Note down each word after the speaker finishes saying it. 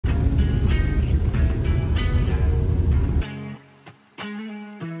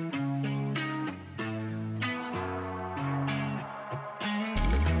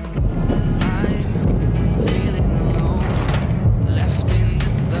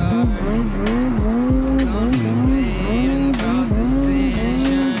contemplating our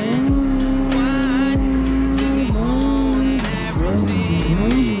decisions. Why did we hold and never see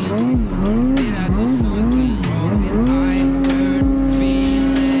me? Did I do something wrong? Did I hurt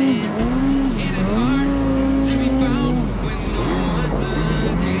feelings? It is hard to be found when no one's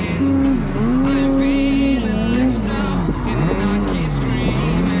looking. I'm feeling left out and I keep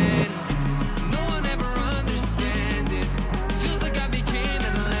screaming. No one ever understands it. Feels like I became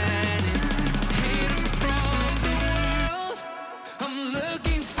Atlantis, hidden from the world. I'm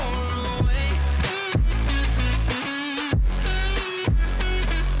looking for a way.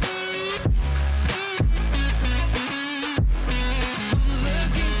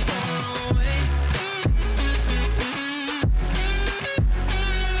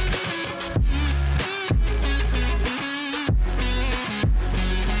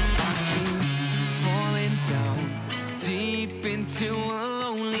 Falling down deep into a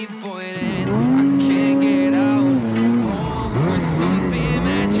lonely void, and I can't get out. Hope for something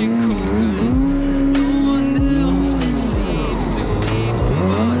magical, 'cause no one else seems to even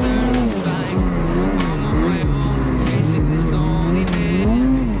bother. Looks like I'm on my own, facing this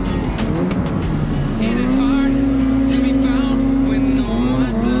loneliness. It is hard to be found when no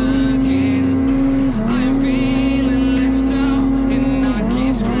one's looking. I'm feeling left out and I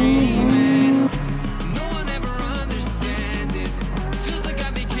keep screaming. No one ever understands it. Feels like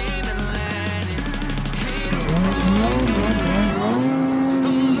I became Atlantis, hidden from the world.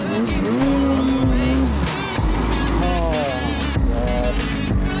 I'm looking for a way.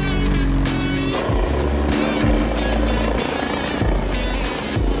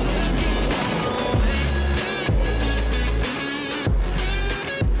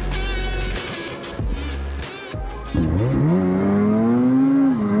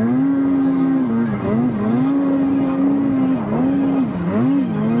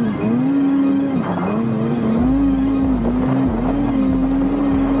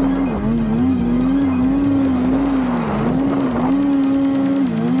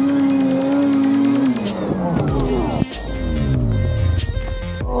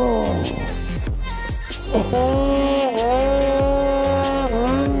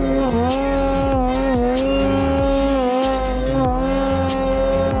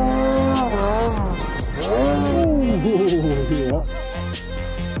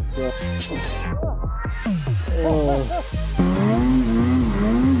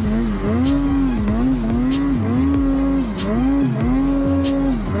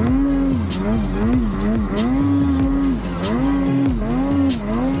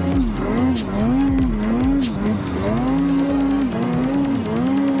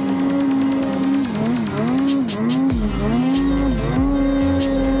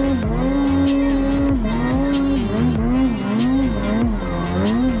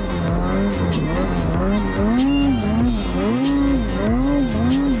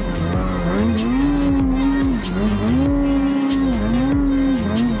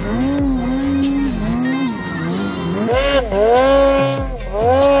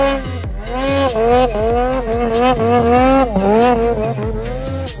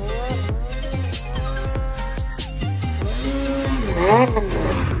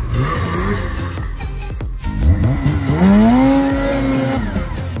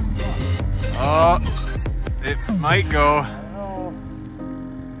 Oh, it might go.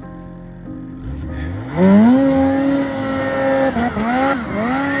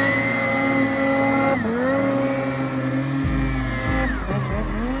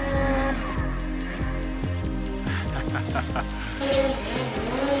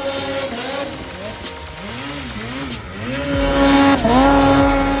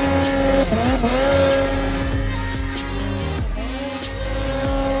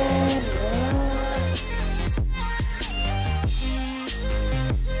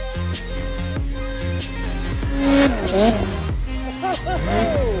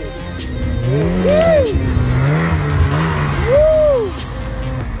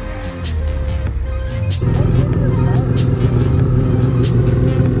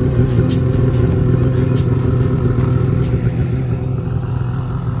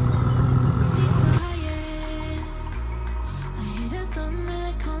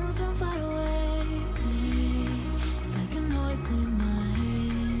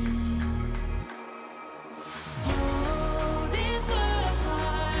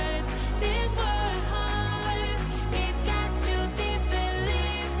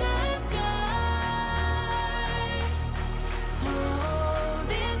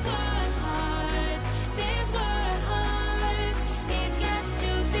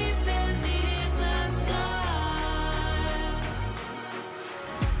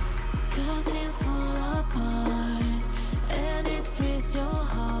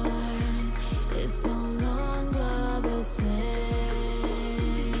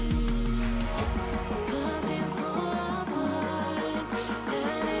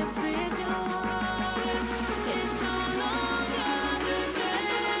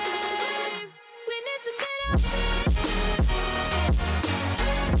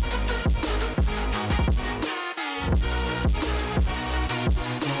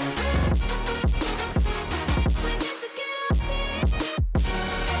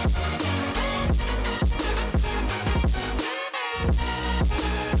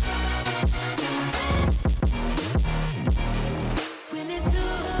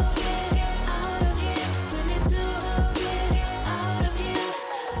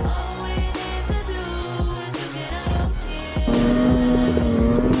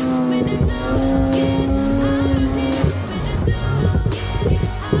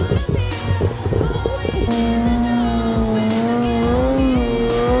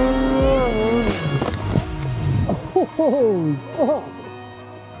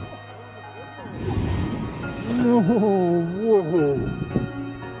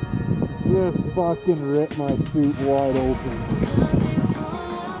 just fucking ripped my suit wide open.